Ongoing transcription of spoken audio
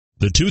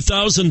The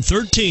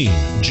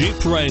 2013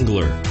 Jeep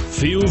Wrangler.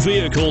 Few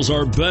vehicles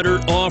are better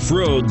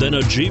off-road than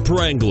a Jeep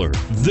Wrangler.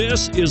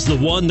 This is the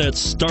one that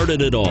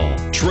started it all.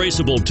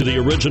 Traceable to the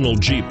original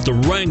Jeep, the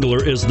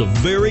Wrangler is the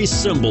very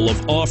symbol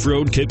of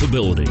off-road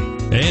capability.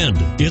 And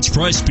it's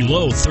priced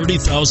below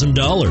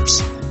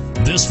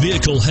 $30,000. This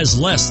vehicle has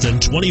less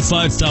than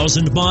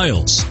 25,000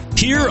 miles.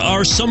 Here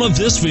are some of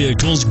this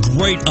vehicle's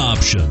great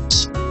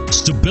options: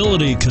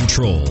 stability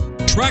control,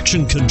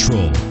 traction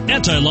control,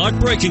 anti-lock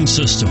braking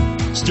system,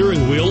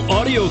 steering wheel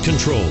audio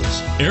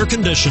controls, air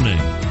conditioning,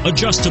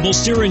 adjustable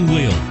steering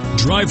wheel,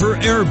 driver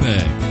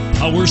airbag,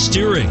 power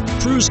steering,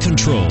 cruise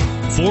control,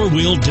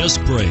 four-wheel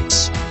disc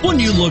brakes.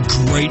 Wouldn't you look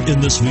great in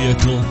this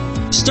vehicle?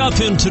 Stop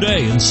in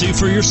today and see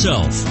for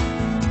yourself.